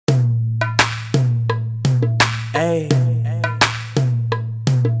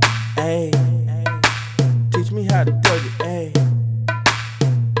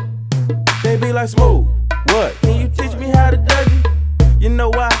like smooth. What? Can you teach me how to Dougie? You know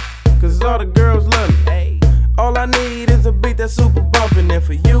why? Cause all the girls love me. All I need is a beat that's super bumpin'. And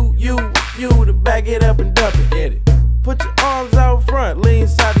for you to back it up and dump it. Get it. Put your arms out front, lean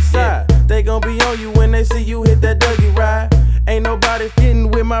side to side. They gon' be on you when they see you hit that Dougie ride. Ain't nobody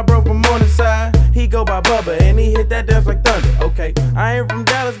getting with my bro from on the side. He go by Bubba and he hit that dance like thunder. Okay, I ain't from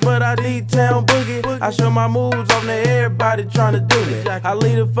Dallas, but I D-town boogie. I show my moves on to everybody tryna do me. I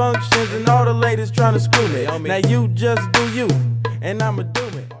lead the functions and all the ladies tryna screw me. Now you just do you, and I'ma do